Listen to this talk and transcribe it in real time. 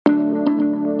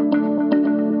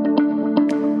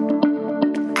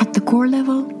core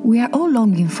level, we are all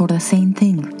longing for the same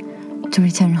thing: to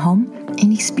return home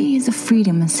and experience the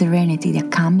freedom and serenity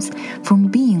that comes from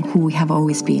being who we have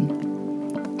always been.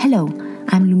 Hello,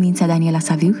 I'm Lumința Daniela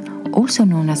Saviuc, also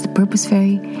known as the Purpose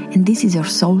Fairy, and this is your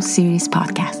Soul Series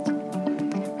podcast.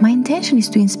 My intention is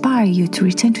to inspire you to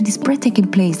return to this breathtaking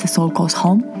place the soul calls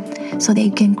home, so that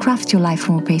you can craft your life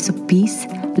from a place of peace,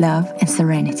 love, and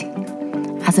serenity.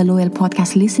 As a loyal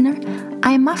podcast listener,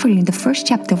 I am offering the first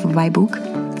chapter of my book,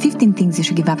 15 Things You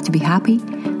Should Give Up to Be Happy,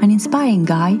 an inspiring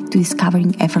guide to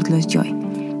discovering effortless joy.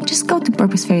 Just go to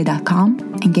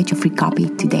purposefairy.com and get your free copy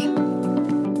today.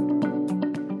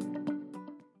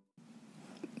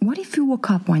 What if you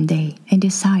woke up one day and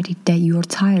decided that you are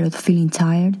tired of feeling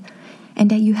tired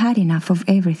and that you had enough of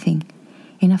everything,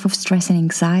 enough of stress and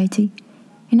anxiety,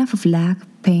 enough of lack,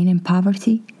 pain and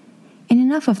poverty, and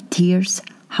enough of tears,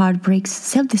 heartbreaks,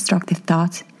 self-destructive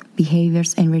thoughts,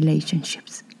 behaviors and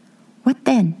relationships? What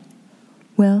then?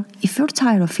 Well, if you're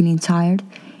tired of feeling tired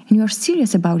and you are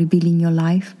serious about rebuilding your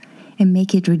life and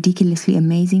make it ridiculously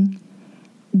amazing,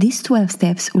 these 12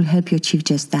 steps will help you achieve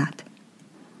just that.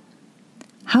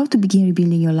 How to begin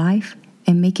rebuilding your life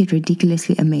and make it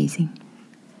ridiculously amazing.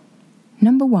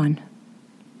 Number 1,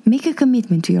 make a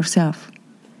commitment to yourself.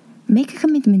 Make a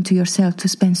commitment to yourself to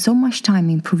spend so much time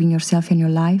improving yourself and your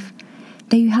life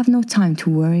that you have no time to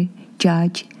worry,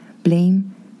 judge,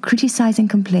 blame, criticize and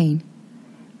complain.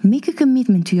 Make a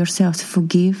commitment to yourself to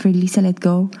forgive, release and let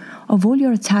go of all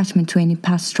your attachment to any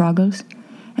past struggles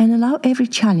and allow every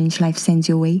challenge life sends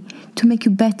your way to make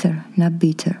you better, not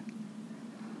bitter.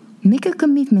 Make a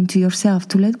commitment to yourself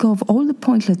to let go of all the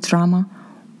pointless drama,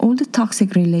 all the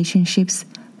toxic relationships,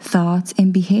 thoughts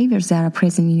and behaviors that are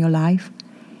present in your life,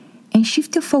 and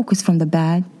shift your focus from the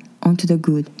bad onto the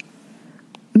good.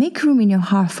 Make room in your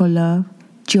heart for love,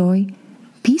 joy,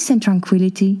 peace and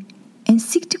tranquility, and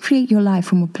seek to create your life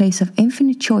from a place of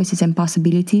infinite choices and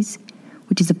possibilities,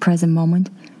 which is the present moment,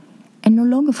 and no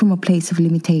longer from a place of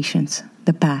limitations,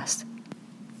 the past.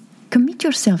 Commit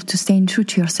yourself to staying true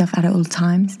to yourself at all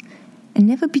times, and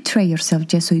never betray yourself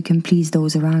just so you can please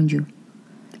those around you.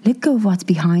 Let go of what's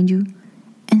behind you,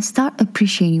 and start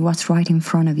appreciating what's right in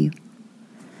front of you.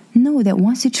 Know that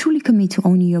once you truly commit to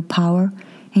owning your power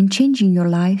and changing your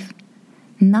life,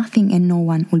 nothing and no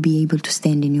one will be able to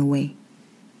stand in your way.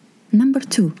 Number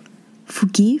 2,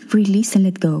 forgive, release and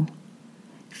let go.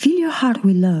 Fill your heart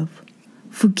with love.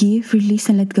 Forgive, release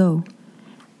and let go.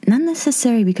 Not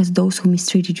necessarily because those who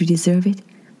mistreated you deserve it,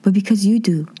 but because you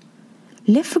do.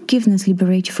 Let forgiveness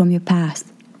liberate you from your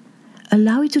past.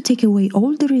 Allow it to take away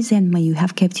all the resentment you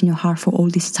have kept in your heart for all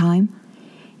this time,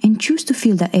 and choose to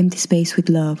fill that empty space with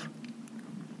love.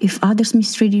 If others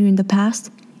mistreated you in the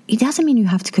past, it doesn't mean you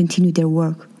have to continue their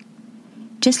work.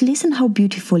 Just listen how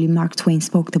beautifully Mark Twain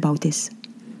spoke about this.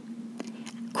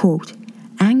 Quote,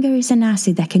 "Anger is an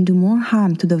acid that can do more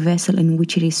harm to the vessel in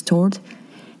which it is stored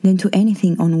than to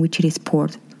anything on which it is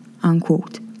poured."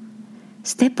 Unquote.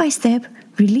 Step by step,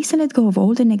 release and let go of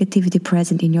all the negativity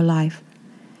present in your life.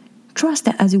 Trust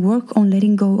that as you work on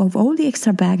letting go of all the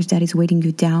extra baggage that is weighing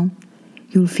you down,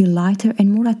 you will feel lighter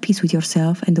and more at peace with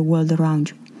yourself and the world around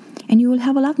you, and you will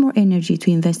have a lot more energy to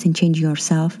invest in changing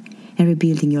yourself and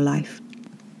rebuilding your life.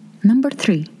 Number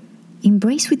 3,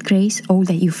 embrace with grace all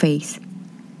that you face.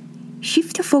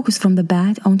 Shift your focus from the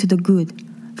bad onto the good,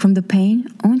 from the pain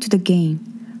onto the gain,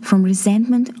 from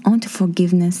resentment onto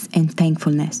forgiveness and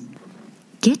thankfulness.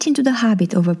 Get into the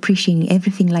habit of appreciating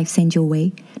everything life sends your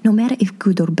way, no matter if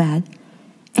good or bad,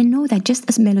 and know that just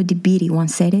as Melody Beattie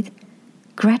once said it,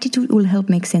 gratitude will help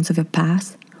make sense of your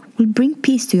past, will bring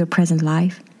peace to your present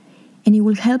life, and it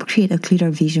will help create a clearer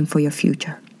vision for your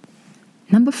future.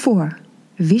 Number 4,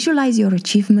 visualize your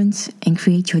achievements and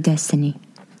create your destiny.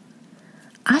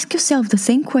 Ask yourself the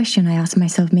same question I asked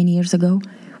myself many years ago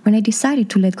when I decided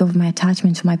to let go of my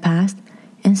attachment to my past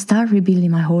and start rebuilding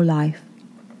my whole life.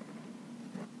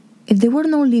 If there were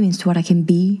no limits to what I can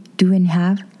be, do and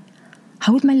have,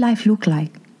 how would my life look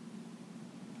like?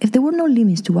 If there were no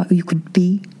limits to what you could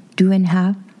be, do and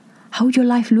have, how would your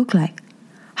life look like?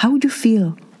 How would you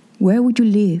feel? Where would you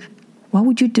live? What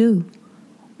would you do?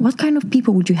 What kind of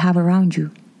people would you have around you?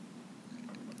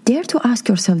 Dare to ask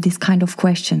yourself these kind of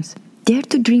questions. Dare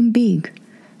to dream big.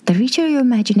 The richer your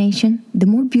imagination, the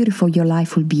more beautiful your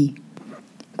life will be.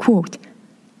 Quote,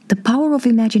 "The power of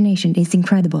imagination is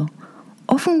incredible.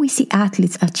 Often we see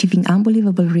athletes achieving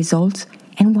unbelievable results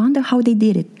and wonder how they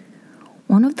did it.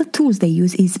 One of the tools they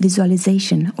use is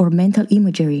visualization or mental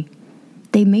imagery.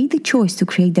 They made the choice to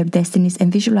create their destinies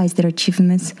and visualize their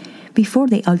achievements before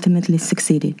they ultimately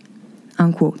succeeded."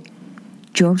 Unquote.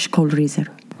 George Colerizzer.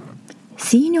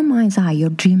 See in your mind's eye your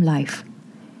dream life.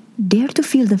 Dare to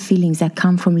feel the feelings that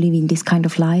come from living this kind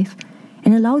of life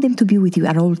and allow them to be with you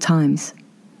at all times.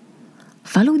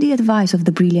 Follow the advice of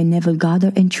the brilliant Neville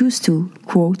Goddard and choose to,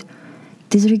 quote,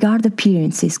 disregard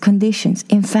appearances, conditions,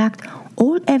 in fact,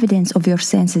 all evidence of your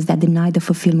senses that deny the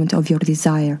fulfillment of your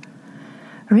desire.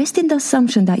 Rest in the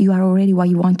assumption that you are already what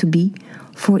you want to be,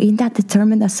 for in that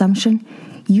determined assumption,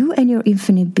 you and your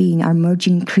infinite being are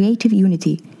merging in creative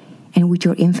unity, and with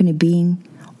your infinite being,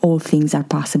 all things are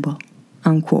possible.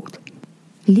 Unquote.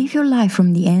 Live your life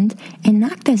from the end and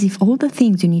act as if all the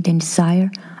things you need and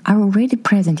desire are already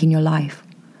present in your life.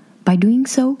 By doing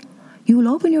so, you will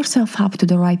open yourself up to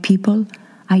the right people,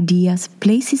 ideas,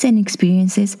 places, and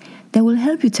experiences that will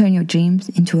help you turn your dreams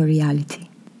into a reality.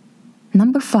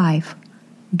 Number 5.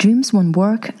 Dreams won't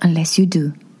work unless you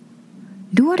do.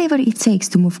 Do whatever it takes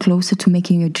to move closer to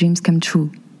making your dreams come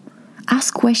true.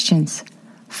 Ask questions.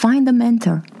 Find a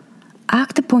mentor.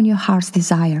 Act upon your heart's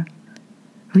desire.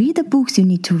 Read the books you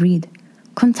need to read.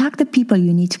 Contact the people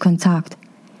you need to contact.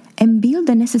 And build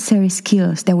the necessary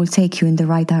skills that will take you in the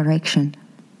right direction.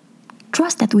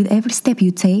 Trust that with every step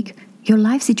you take, your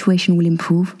life situation will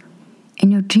improve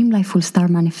and your dream life will start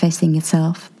manifesting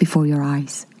itself before your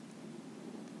eyes.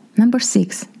 Number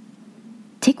 6.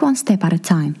 Take one step at a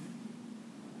time.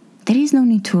 There is no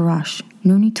need to rush,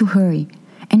 no need to hurry,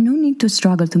 and no need to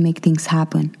struggle to make things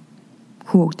happen.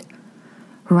 Quote,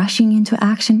 rushing into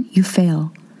action, you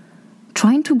fail.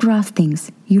 Trying to grasp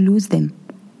things, you lose them.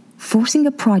 Forcing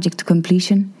a project to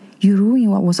completion, you ruin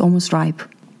what was almost ripe.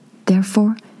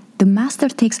 Therefore, the master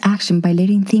takes action by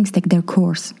letting things take their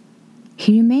course.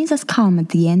 He remains as calm at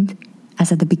the end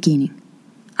as at the beginning.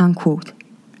 Unquote.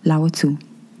 Lao Tzu.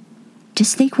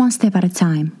 Just take one step at a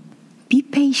time. Be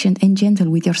patient and gentle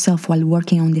with yourself while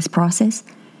working on this process,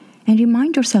 and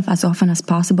remind yourself as often as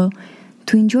possible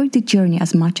to enjoy the journey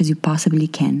as much as you possibly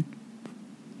can.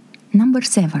 Number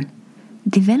 7.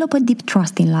 Develop a deep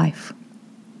trust in life.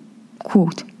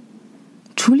 Quote,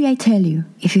 truly I tell you,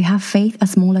 if you have faith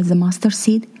as small as a mustard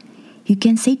seed, you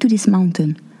can say to this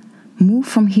mountain, move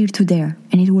from here to there,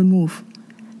 and it will move.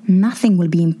 Nothing will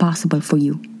be impossible for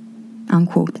you.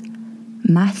 Unquote.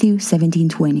 Matthew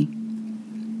 17:20.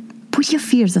 Put your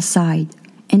fears aside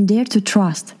and dare to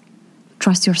trust.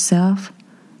 Trust yourself.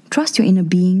 Trust your inner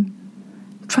being.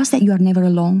 Trust that you are never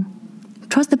alone.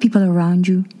 Trust the people around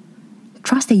you.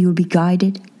 Trust that you will be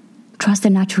guided. Trust the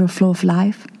natural flow of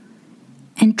life.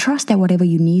 And trust that whatever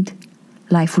you need,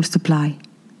 life will supply.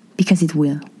 Because it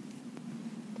will.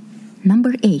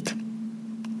 Number 8.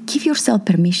 Give yourself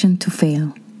permission to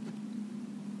fail.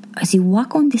 As you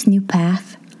walk on this new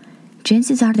path,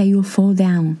 chances are that you'll fall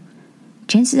down.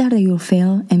 Chances are that you'll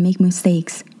fail and make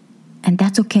mistakes. And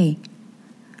that's okay.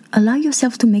 Allow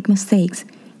yourself to make mistakes,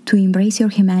 to embrace your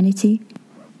humanity,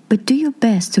 but do your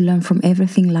best to learn from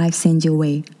everything life sends your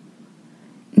way.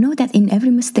 Know that in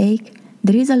every mistake,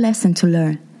 there is a lesson to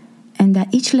learn, and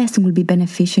that each lesson will be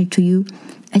beneficial to you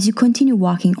as you continue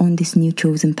walking on this new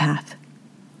chosen path.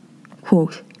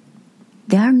 Quote,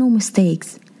 there are no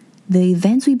mistakes. The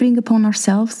events we bring upon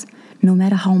ourselves, no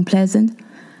matter how unpleasant,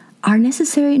 are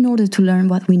necessary in order to learn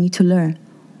what we need to learn.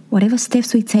 Whatever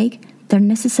steps we take, they're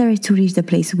necessary to reach the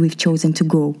place we've chosen to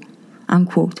go.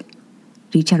 Unquote.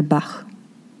 Richard Bach.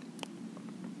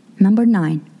 Number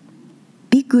 9.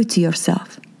 Be good to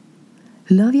yourself.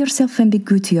 Love yourself and be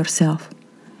good to yourself.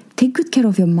 Take good care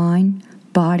of your mind,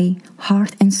 body,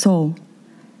 heart, and soul.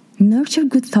 Nurture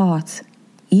good thoughts.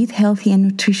 Eat healthy and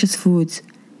nutritious foods.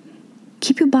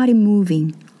 Keep your body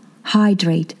moving.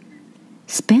 Hydrate.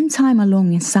 Spend time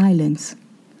alone in silence.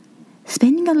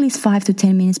 Spending at least 5 to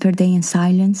 10 minutes per day in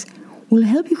silence will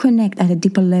help you connect at a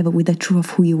deeper level with the truth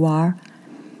of who you are,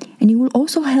 and it will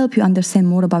also help you understand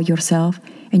more about yourself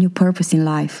and your purpose in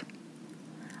life.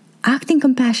 Act in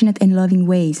compassionate and loving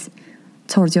ways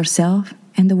towards yourself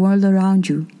and the world around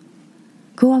you.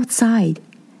 Go outside.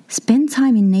 Spend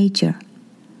time in nature.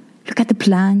 Look at the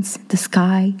plants, the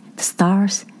sky, the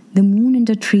stars, the moon, and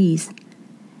the trees.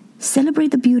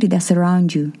 Celebrate the beauty that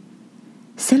surrounds you.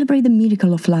 Celebrate the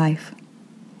miracle of life.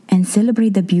 And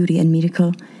celebrate the beauty and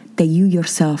miracle that you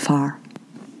yourself are.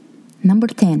 Number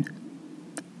 10.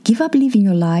 Give up living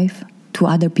your life to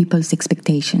other people's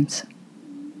expectations.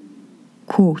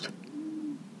 Quote,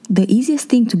 the easiest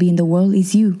thing to be in the world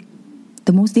is you.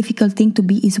 The most difficult thing to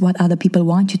be is what other people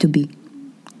want you to be.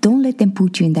 Don't let them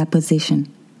put you in that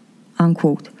position.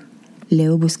 Unquote.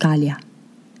 Leo Buscaglia.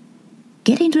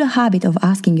 Get into the habit of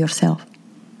asking yourself,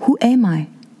 who am I?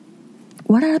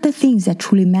 What are the things that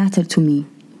truly matter to me?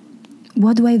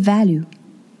 What do I value?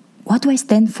 What do I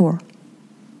stand for?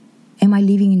 Am I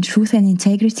living in truth and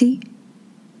integrity?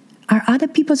 Are other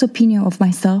people's opinion of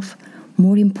myself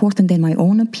more important than my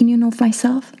own opinion of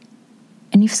myself?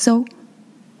 And if so,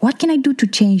 what can I do to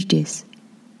change this?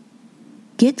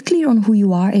 Get clear on who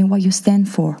you are and what you stand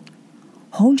for.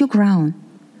 Hold your ground.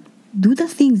 Do the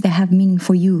things that have meaning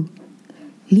for you.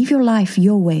 Live your life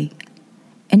your way.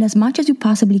 And as much as you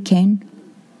possibly can,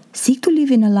 seek to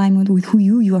live in alignment with who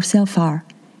you yourself are,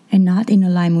 and not in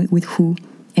alignment with who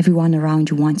everyone around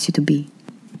you wants you to be.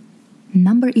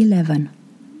 Number 11.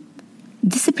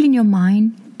 Discipline your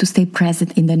mind to stay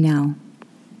present in the now.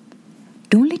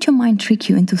 Don't let your mind trick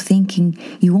you into thinking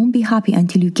you won't be happy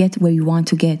until you get where you want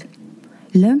to get.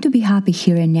 Learn to be happy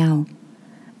here and now.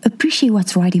 Appreciate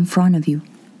what's right in front of you.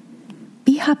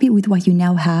 Be happy with what you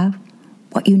now have,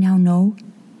 what you now know,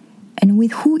 and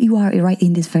with who you are right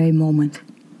in this very moment.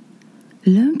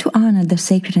 Learn to honor the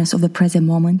sacredness of the present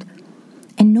moment,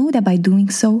 and know that by doing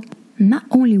so, not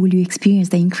only will you experience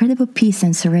the incredible peace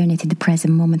and serenity the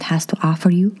present moment has to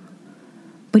offer you,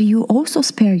 but you also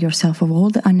spare yourself of all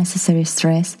the unnecessary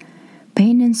stress,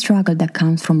 pain, and struggle that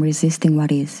comes from resisting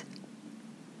what is.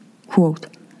 Quote,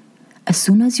 as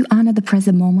soon as you honor the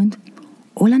present moment,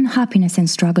 all unhappiness and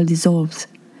struggle dissolves,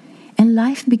 and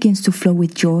life begins to flow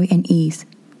with joy and ease.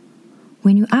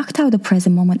 When you act out the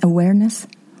present moment awareness,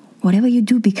 whatever you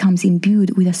do becomes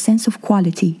imbued with a sense of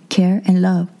quality, care, and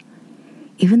love.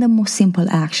 Even the most simple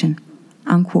action.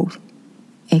 Unquote.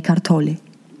 Eckhart Tolle.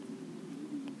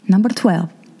 Number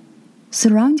 12.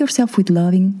 Surround yourself with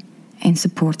loving and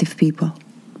supportive people.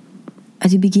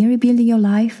 As you begin rebuilding your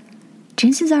life,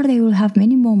 chances are that you will have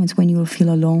many moments when you will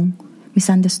feel alone,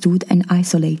 misunderstood, and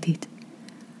isolated.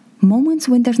 Moments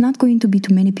when there's not going to be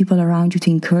too many people around you to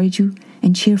encourage you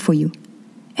and cheer for you.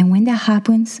 And when that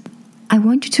happens, I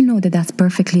want you to know that that's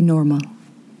perfectly normal.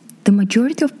 The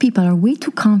majority of people are way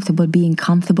too comfortable being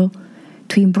comfortable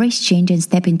to embrace change and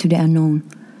step into the unknown,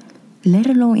 let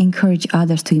alone encourage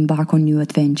others to embark on new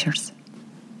adventures.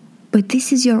 But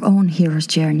this is your own hero's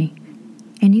journey,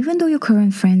 and even though your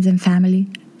current friends and family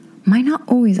might not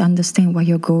always understand what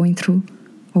you're going through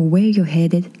or where you're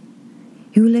headed,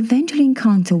 you will eventually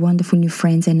encounter wonderful new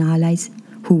friends and allies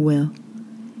who will.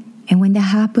 And when that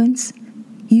happens,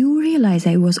 you will realize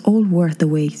that it was all worth the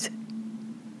wait.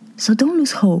 So don't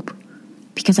lose hope,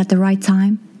 because at the right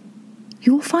time,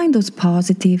 you will find those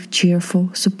positive,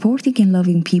 cheerful, supporting and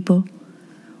loving people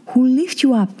who will lift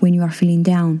you up when you are feeling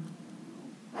down,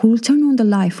 who will turn on the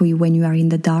light for you when you are in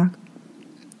the dark,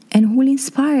 and who will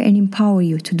inspire and empower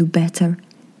you to do better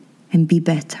and be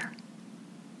better.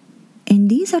 And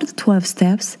these are the 12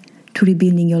 steps to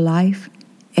rebuilding your life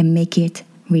and make it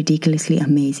ridiculously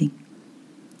amazing.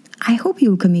 I hope you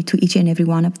will commit to each and every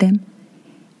one of them,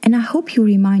 and I hope you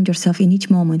remind yourself in each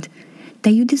moment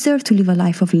that you deserve to live a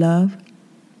life of love,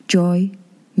 joy,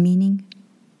 meaning,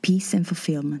 peace, and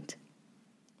fulfillment.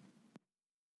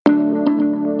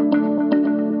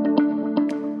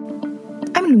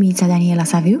 I'm Lumitza Daniela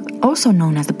Saviu, also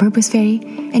known as the Purpose Fairy,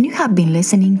 and you have been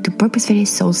listening to Purpose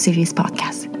Fairy's Soul Series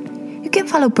podcast. You can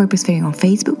follow Purpose Fairy on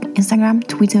Facebook, Instagram,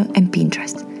 Twitter, and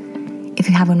Pinterest. If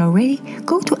you haven't already,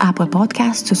 go to Apple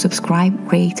Podcasts to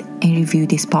subscribe, rate, and review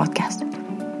this podcast.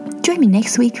 Join me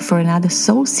next week for another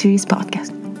Soul Series podcast.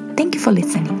 Thank you for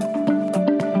listening.